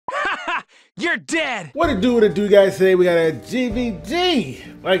You're dead! What it do, guys? Today we got a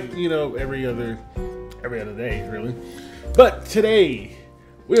GVG, like every other day, really. But today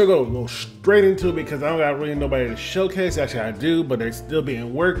we are gonna go straight into it because I don't got really nobody to showcase. Actually, I do, but they're still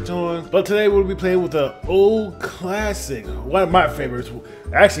being worked on. But today we'll be playing with an old classic, one of my favorites.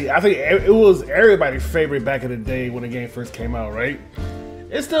 Actually, I think it was everybody's favorite back in the day when the game first came out, right?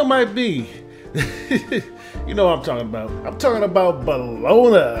 It still might be. You know what I'm talking about. I'm talking about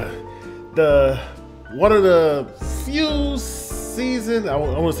Bellona. One of the few season, I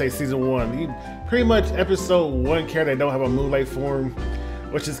want to say season 1. Pretty much episode 1 character that don't have a moonlight form,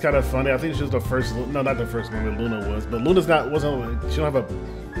 which is kind of funny. I think she was the first. No, not the first one. Luna was, but Luna's wasn't. She don't have a.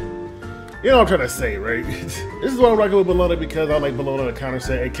 You know what I'm trying to say, right? This is why I'm rocking with Bellona, because I like Bellona to counter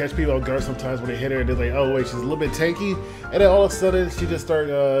set and catch people off guard sometimes when they hit her and they're like, oh wait, she's a little bit tanky, and then all of a sudden she just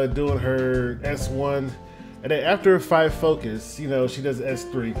started doing her S1, and then after 5 focus, she does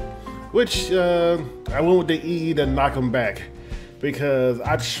S3. Which, I went with the EE to knock him back. Because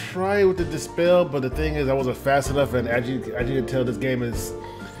I tried with the Dispel, but the thing is I wasn't fast enough, and as you can tell, this game is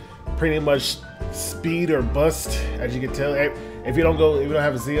pretty much speed or bust, as you can tell. If you don't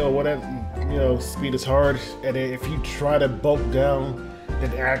have a Zeo or whatever, speed is hard. And then if you try to bulk down, then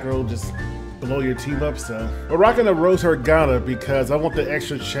aggro just blow your team up, so. We're rocking a Rose Organa because I want the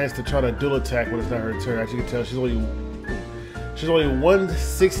extra chance to try to dual attack when it's not her turn. As you can tell, she's only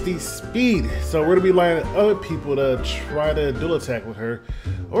 160 speed, so we're gonna be lining other people to try to dual attack with her.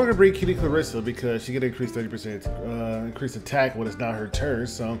 Or we're gonna bring Kitty Clarissa because she can increase 30% increase attack when it's not her turn.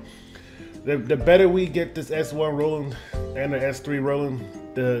 So the better we get this S1 rolling and the S3 rolling,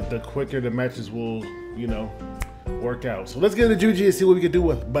 the quicker the matches will work out. So let's get into Juji and see what we can do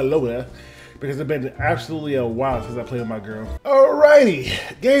with Bellona, because it's been absolutely a while since I played with my girl. Alrighty,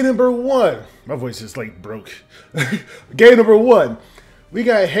 game number 1. My voice just like broke. Game number 1. We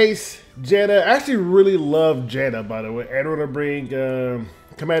got Haste, Jana. I actually really love Jana, by the way. And we're gonna bring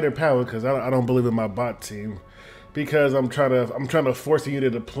Commander Power because I don't believe in my bot team, because I'm trying to force a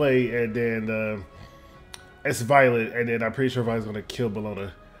unit to play, and then it's Violet, and then I'm pretty sure Violet's gonna kill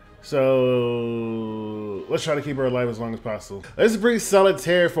Bellona. So let's try to keep her alive as long as possible. Let's bring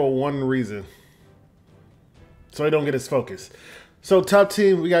Solitaire for one reason, so he don't get his focus. So top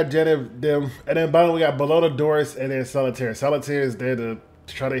team, we got Jenna, them, and then bottom we got Bellona, Doris, and then Solitaire. Solitaire is there to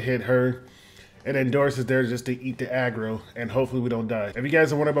try to hit her, and then Doris is there just to eat the aggro, and hopefully we don't die. If you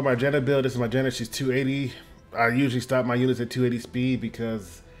guys are wondering about my Jenna build, this is my Jenna. She's 280. I usually stop my units at 280 speed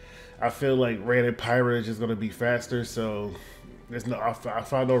because I feel like Rated Pirate is just going to be faster, so I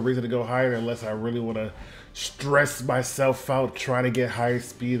find no reason to go higher unless I really want to stress myself out trying to get higher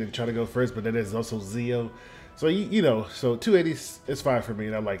speed and try to go first. But then there's also Zeo, so so 280 is fine for me,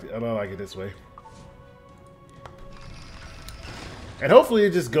 and I like it this way. And hopefully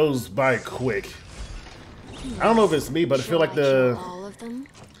it just goes by quick. I don't know if it's me, but I feel like the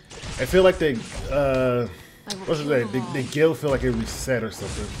the guild feel like it reset or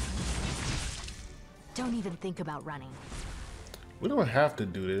something. Don't even think about running. We don't have to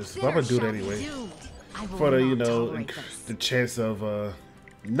do this, but I'm gonna do it anyway. For the chance of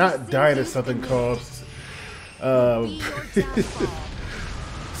not dying to something called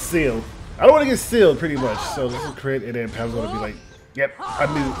seal. I don't want to get sealed, pretty much. So this is crit, and then Pam's gonna be like, "Yep, I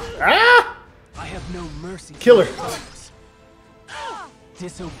knew." Ah! I have no mercy. Killer.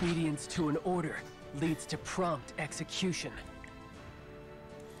 Disobedience to an order leads to prompt execution.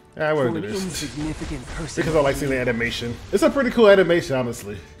 I want to do this insignificant person because I like seeing the animation. It's a pretty cool animation,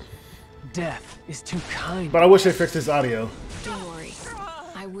 honestly. Death is too kind. But I wish they fixed this audio. Don't worry.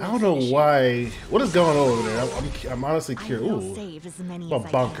 I don't know why. What is going on over there? I'm honestly curious. Ooh, a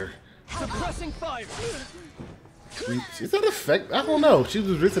bunker. Suppressing fire. Is that effect? I don't know. She was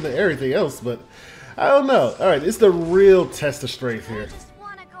resistant to everything else, but I don't know. All right, it's the real test of strength here.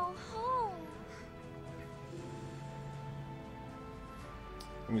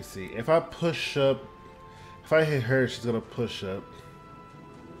 Let me see. If I push up, if I hit her, she's gonna push up.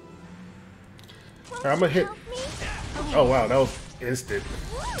 Right, I'm gonna hit. Oh wow, that was instant.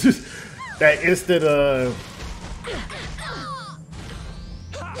 That instant. Are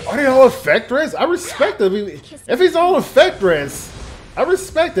they all effect res? I respect him. If he's all effect res, I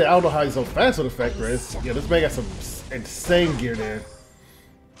respect it. I don't know how he's so fast with effect res. Yeah, this man got some insane gear there.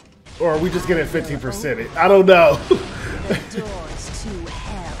 Or are we just getting 15%? I don't know.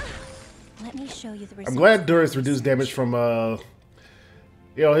 I'm glad Doris reduced damage from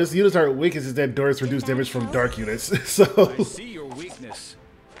his units aren't weakness, is that Doris reduced damage from dark units. So I see your weakness.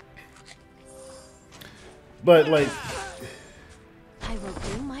 But like I will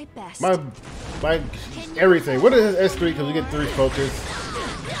do my best. My everything. What is S3? Because we get 3 focus.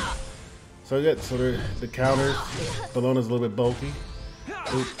 So we got the counters. Bellona's a little bit bulky.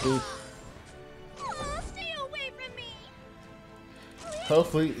 Boop, boop. Stay away from me.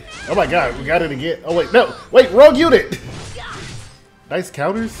 Hopefully. Oh my god, we got it again. Oh wait, no. Wait, wrong unit. Nice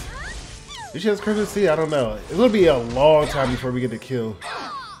counters. Did she have Crimson Sea? I don't know. It's gonna be a long time before we get the kill.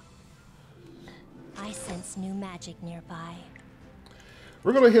 I sense new magic nearby.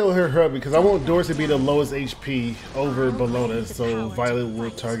 We're gonna heal her up because I want Doris to be the lowest HP over Bellona, so Violet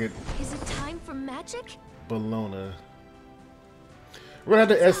will target Is it time for magic? Bellona. We're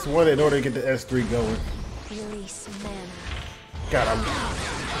gonna have to S1 in order to get the S3 going. Release mana. God,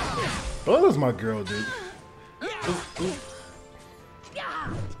 Bellona's my girl, dude.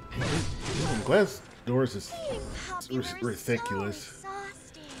 I'm glad Doris is ridiculous.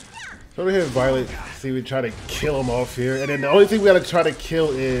 So we hit Violet, see if we try to kill him off here. And then the only thing we gotta try to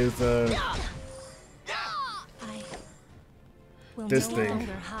kill is this thing.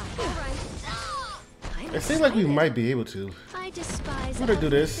 It seems like we might be able to. I'm gonna do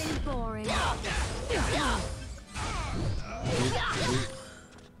this.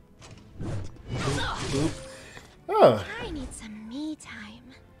 Oh. I need some me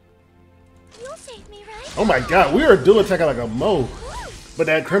time. You'll save me, right? Oh my god, we are dual attacking like a mo. But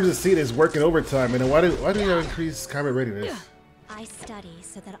that Crimson Seed is working overtime, and then why do we have increased combat readiness? I study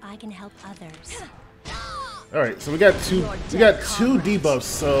so that I can help others. Alright, so we got two debuffs,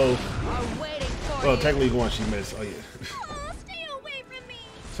 so well technically one she missed. Oh yeah. Stay away from me.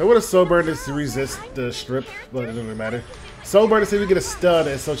 So what a Soul Burn is to resist the strip, but it doesn't matter. Soul Burn is so we get a stun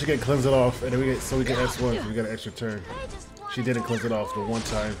and so she can cleanse it off, and then we get S1 because we got an extra turn. She didn't cleanse it off the one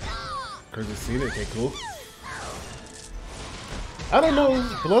time. Crimson Seed, okay, cool. I don't know.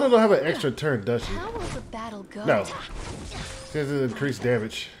 Bellona don't have an extra turn, does she? How will the battle go? No. She has increased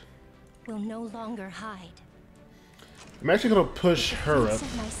damage. Will no longer hide. I'm actually gonna push her up.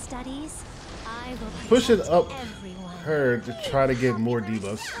 My studies, I will Push it up everyone. her to try to get more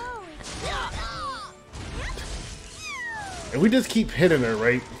debuffs. And we just keep hitting her,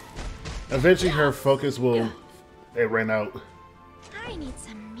 right? Eventually her focus will ran out. I need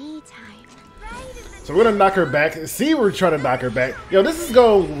some me time. So we're gonna knock her back. See, we're trying to knock her back. Yo, this is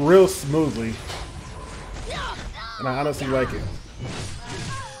going real smoothly. And I honestly like it.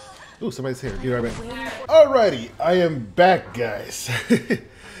 Ooh, somebody's here. Be right back. Alrighty, I am back, guys.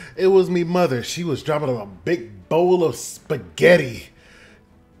 It was me mother. She was dropping a big bowl of spaghetti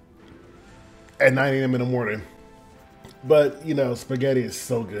at 9 a.m. in the morning. But, you know, spaghetti is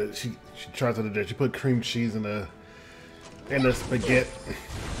so good. She tries it to death. She put cream cheese in the spaghetti.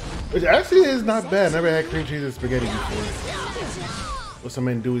 Which actually is not bad. Never had cream cheese and spaghetti before. With some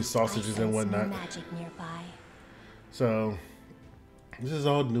andouille sausages and whatnot. So, this is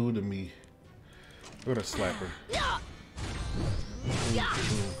all new to me. We're gonna slap her.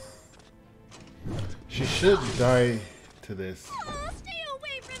 She should die to this.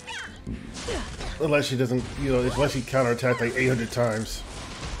 Unless she doesn't, you know, unless she counterattacks like 800 times.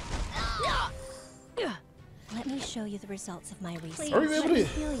 Let me show you the results of my research. Are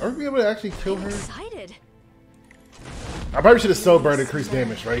we able to actually kill her? Excited. I probably should have Soul Burn increased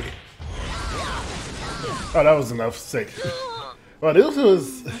damage, right? Oh, that was enough. Sick. Well, this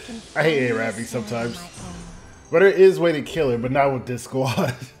was. I hate A-Ravi sometimes. But there is a way to kill her, but not with this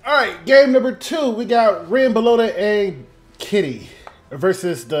squad. Alright, game number 2. We got Rin, Bellona, and Kitty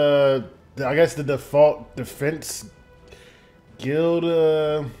versus the I guess the default defense guild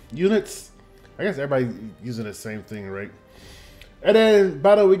units. I guess everybody using the same thing, right? And then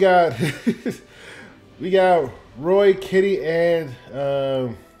battle we got we got Roy, Kitty, and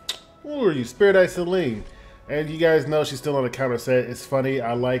who are you? Spirit Eye Celine. And you guys know she's still on the counter set. It's funny.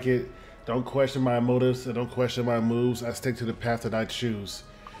 I like it. Don't question my motives and don't question my moves. I stick to the path that I choose.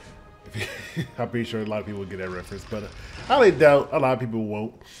 I'm pretty sure a lot of people will get that reference, but I highly doubt a lot of people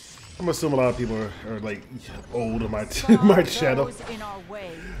won't. I'm assuming a lot of people are like old on my channel.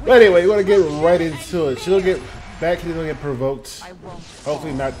 But anyway, we're gonna get right into it. She'll get back. She's gonna get provoked.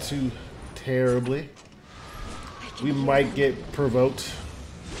 Hopefully not too terribly. We might get provoked.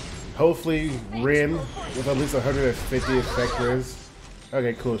 Hopefully Rin with at least 150 effectives.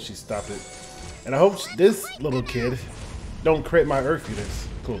 Okay, cool. She stopped it. And I hope this little kid don't crit my Earth units.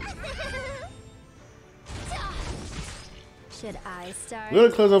 Cool. Should I start? We're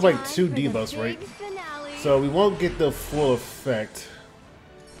gonna close off like 2 debuffs, right? So we won't get the full effect.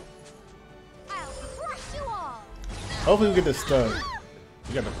 Hopefully we get the stun.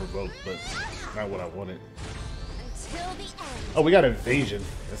 We got the provoke, but not what I wanted. Oh, we got evasion.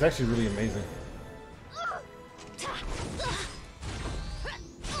 That's actually really amazing.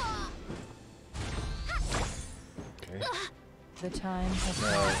 Okay. The time has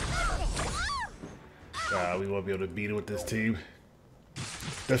come. We won't be able to beat it with this team.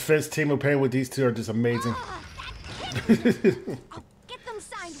 Defense team we're playing with these two are just amazing. Get them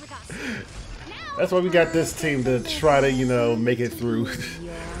signed with us. That's why we got this team to try to, you know, make it through.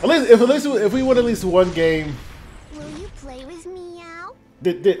 At least if we win at least one game. Will you play with Meow?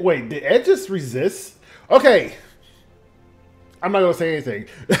 Wait, did Ed just resist? Okay. I'm not gonna say anything.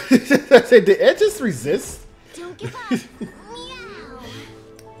 I said, did Ed just resist? Don't give up. Meow.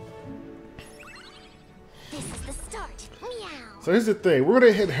 This is the start. Meow. So here's the thing. We're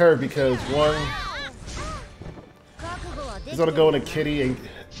gonna hit her because one, he's gonna go into Kitty,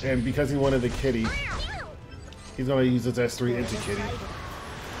 and because he wanted the Kitty, he's gonna use his S3 into Kitty.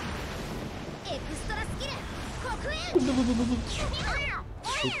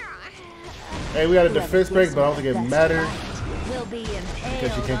 Hey, we got a defense break, but I don't think it matters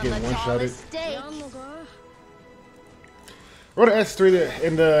because you can't get one-shotted. We're on the S3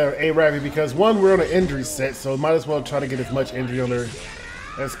 in the A-Rabbit because one, we're on an injury set, so might as well try to get as much injury on her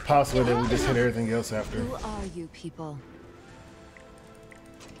as possible, then we just hit everything else after. Who are you people?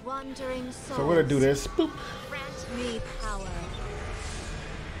 Wandering souls. So we're gonna do this. Boop. Grant me power.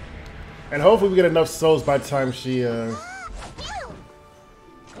 And hopefully we get enough souls by the time she does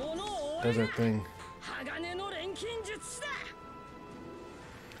her thing.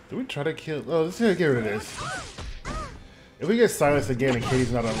 Do we try to kill? Oh, let's get rid of this. If we get silenced again and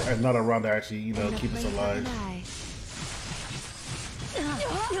Katie's not around to actually, you know, keep us alive,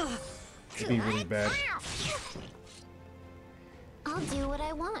 it'd be really bad. I'll do what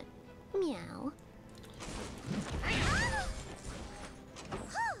I want. Meow.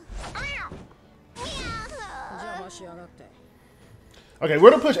 Okay,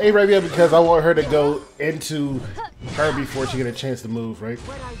 we're gonna push A-Rabbit because I want her to go into her before she get a chance to move, right?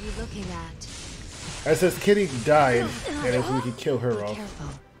 What are you looking at? It says Kitty died, and if we can kill her off. Careful.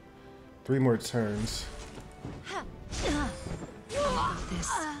 3 more turns. This.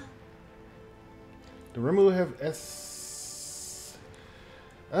 The Remu will have S.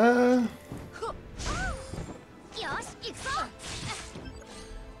 So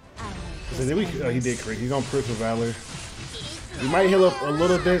did we? Oh, he did crit. He's on Proof of Valor. He might heal up a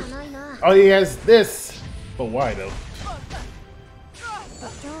little bit. Oh, he has this. But why though?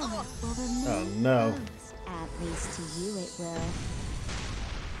 Oh no. At least to you it will.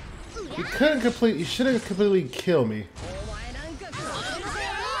 He couldn't complete. He should have completely killed me.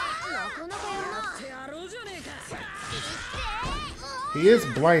 He is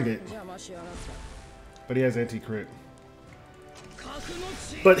blinded, but he has anti-crit.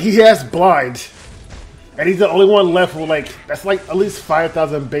 But he has blind, and he's the only one left with like that's like at least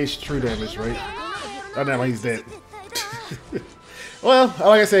 5,000 base true damage, right? Oh no, he's dead. Well,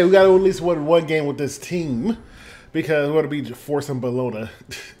 like I said, we got to at least win one game with this team because we're gonna be forcing Bellona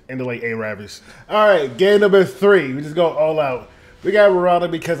into like A-Rabbits. All right, game number 3. We just go all out. We got Verona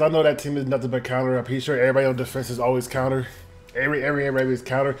because I know that team is nothing but counter. I'm pretty sure everybody on defense is always counter. Every A-Rabbit is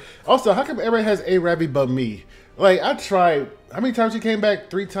counter. Also, how come everybody has A-Rabbit but me? Like, I tried. How many times she came back?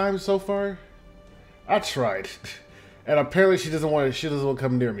 3 times so far? I tried. And apparently she doesn't want to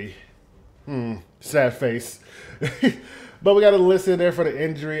come near me. Sad face. But we got Alyssa there for the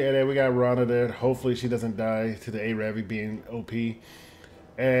injury, and then we got Rana there. Hopefully she doesn't die to the A-Rabbit being OP.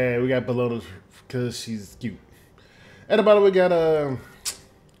 And we got Bellona because she's cute. At the bottom we got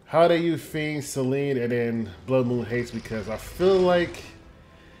How They You Fiend, Celine, and then Blood Moon Haste because I feel like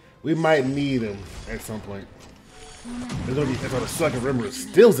we might need him at some point. It's gonna suck if Rimmer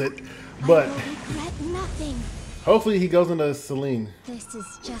steals it, but hopefully he goes into Celine. This is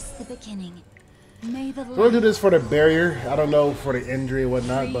just the beginning. May the So we'll do this for the barrier. I don't know for the injury and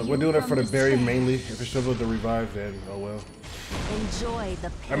whatnot, but we're doing it for the barrier mainly. If it's struggles to revive, then oh well. Enjoy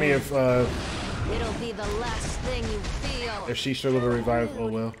the pain. I mean, if It'll be the last thing you feel. if she struggles to revive, oh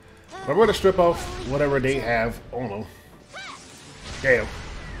well. But we're gonna strip off whatever they have. Oh no. Damn.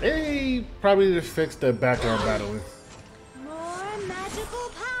 They probably just fixed the background battling. More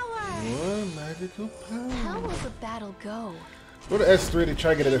magical power. More magical power. How will the battle go? Go to S3 to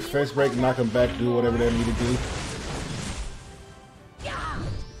try to get a defense break, knock him back, do whatever they need to do.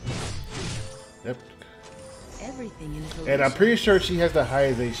 Yep. Everything is And I'm pretty sure she has the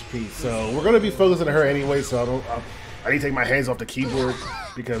highest HP, so we're gonna be focusing on her anyway. So I need to take my hands off the keyboard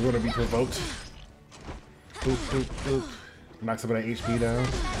because we're gonna be provoked. Boop, boop, boop. Knock some of that HP down.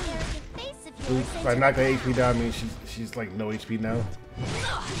 Boop. If I knock that HP down, I mean she's like no HP now.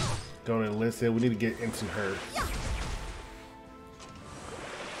 Going to listen. We need to get into her.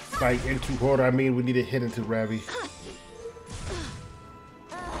 Like into her, I mean we need to hit into Ravi.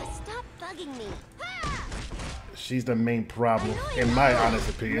 Stop bugging me. She's the main problem, in my honest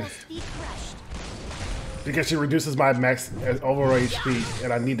opinion. Because she reduces my max overall HP,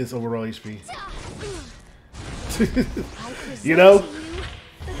 and I need this overall HP. You know?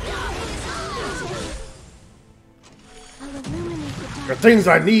 The things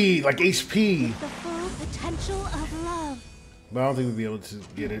I need, like HP. The full potential of love. But I don't think we'll be able to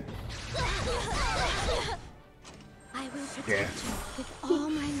get it. I will protect you with all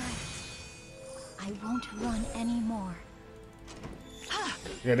my might. I won't run anymore.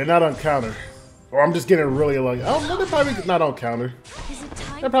 Yeah, they're not on counter. Or I'm just getting really like, oh no, they're probably not on counter. Is it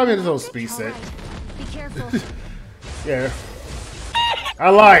time? They're probably in this little speed set. Be careful. Yeah. I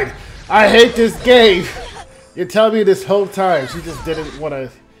lied. I hate this game. You're telling me this whole time she just didn't want to.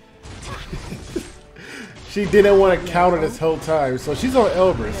 She didn't want to counter this whole time, so she's on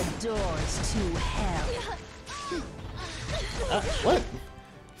Elbrus. The doors to hell. What?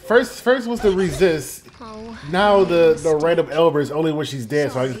 First was the resist. Now the random Elbrus only when she's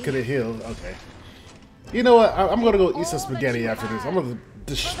dead, so I just couldn't heal. Okay. You know what? I'm gonna go eat some spaghetti after this. I'm gonna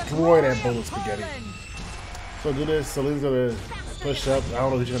destroy that bowl of spaghetti. So do this. Celine's gonna push up. I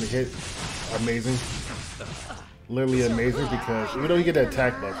don't know who she's gonna hit. Amazing. Literally amazing because even though you get that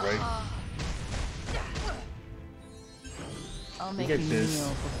attack buff, right? I'll You make get you this. kneel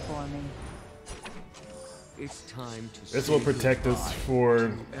before me. It's time to This will say protect us goodbye for,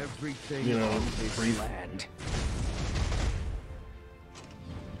 to everything you know, on this brief. land.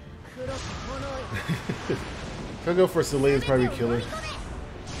 If I go for Celine's probably kill her. Get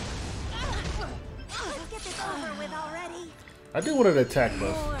this over with already. I do want an attack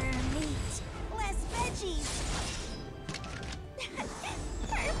buff. More meat, less veggies.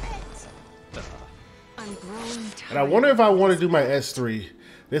 Perfect. I'm growing tired. And I wonder if I want to do my S3.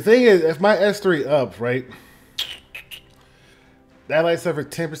 The thing is, if my S3 up, right? That allows suffer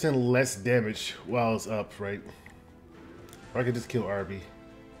 10% less damage while it's up, right? Or I could just kill RB.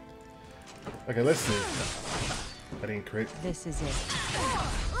 Okay, let's see. I didn't crit. This is it.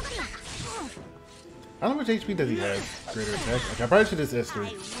 How much HP does he have? Greater attack? Okay, I probably should just S3. I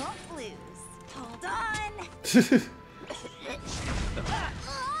won't lose. Hold on.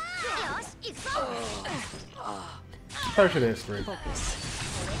 Probably should S3.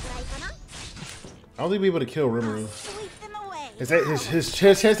 I don't think we'll be able to kill Rimuru. Sweep them away. His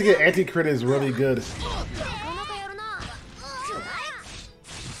chance to get anti-crit is really good.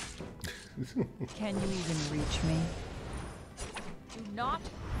 Can you even reach me? Do not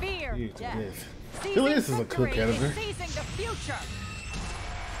fear death. Julius is a cool character. Seizing the future.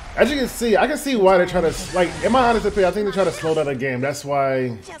 As you can see, I can see why they're trying to, like, in my honest opinion, I think they're trying to slow down the game. That's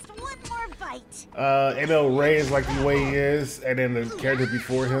why Just one more bite. ML Ray is like the way he is, and then the character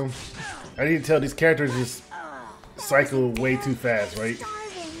before him. I need to tell these characters just cycle way too fast, right?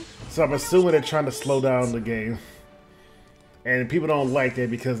 Starving. So I'm assuming they're trying to slow down the game. And people don't like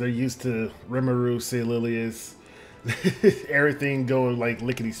that because they're used to Rimuru, Lilius, everything going like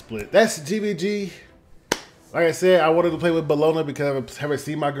lickety split. That's GVG. Like I said, I wanted to play with Bellona because I haven't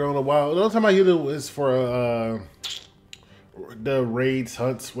seen my girl in a while. The only time I use it is for the raids,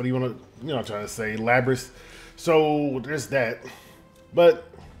 hunts. What do you want to, you know what I'm trying to say, Labyrinth. So there's that. But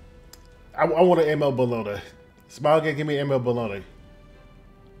I want to ML Bellona. Smile again, give me ML Bellona.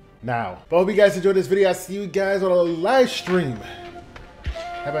 Now. But I hope you guys enjoyed this video. I'll see you guys on a live stream.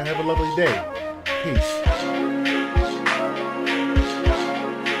 Have a lovely day. Peace.